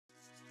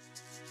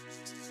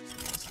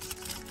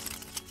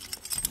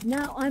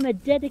Now, I'm a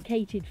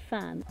dedicated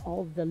fan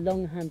of the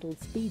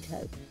long-handled speed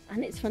hoe,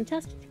 and it's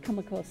fantastic to come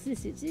across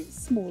this. It's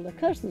smaller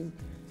cousin,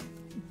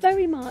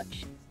 very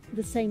much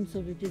the same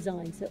sort of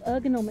design, so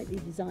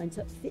ergonomically designed,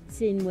 so it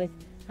fits in with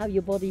how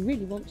your body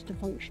really wants to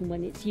function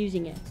when it's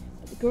using it.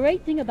 But the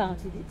great thing about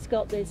it, it's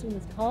got this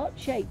almost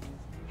heart-shaped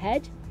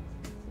head,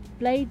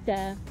 blade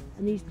there,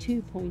 and these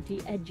two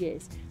pointy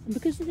edges. And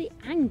because of the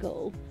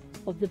angle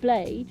of the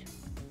blade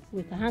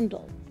with the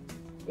handle,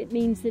 it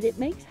means that it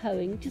makes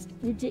hoeing just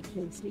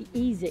ridiculously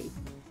easy.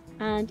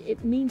 And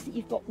it means that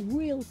you've got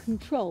real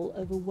control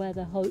over where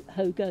the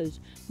hoe goes,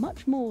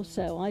 much more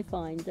so, I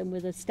find, than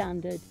with a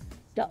standard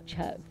Dutch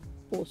hoe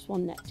or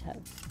swan-necked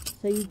hoe.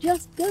 So you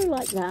just go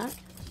like that,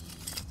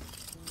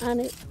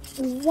 and it's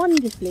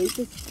wonderfully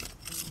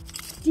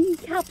just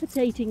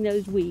decapitating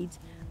those weeds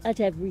at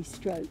every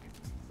stroke.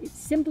 It's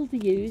simple to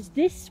use.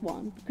 This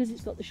one, because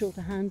it's got the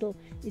shorter handle,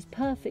 is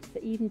perfect for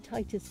even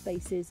tighter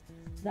spaces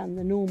than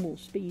the normal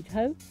speed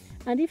hoe.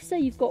 And if, say,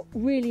 you've got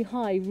really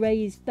high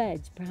raised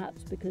beds,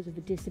 perhaps because of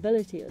a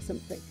disability or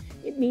something,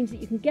 it means that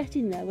you can get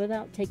in there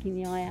without taking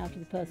the eye out of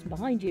the person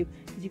behind you,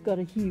 because you've got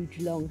a huge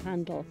long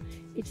handle.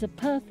 It's a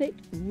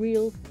perfect,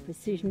 real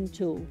precision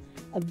tool.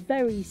 A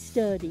very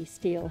sturdy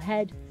steel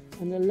head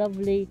and a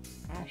lovely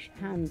ash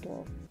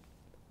handle.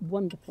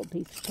 Wonderful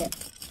piece of kit.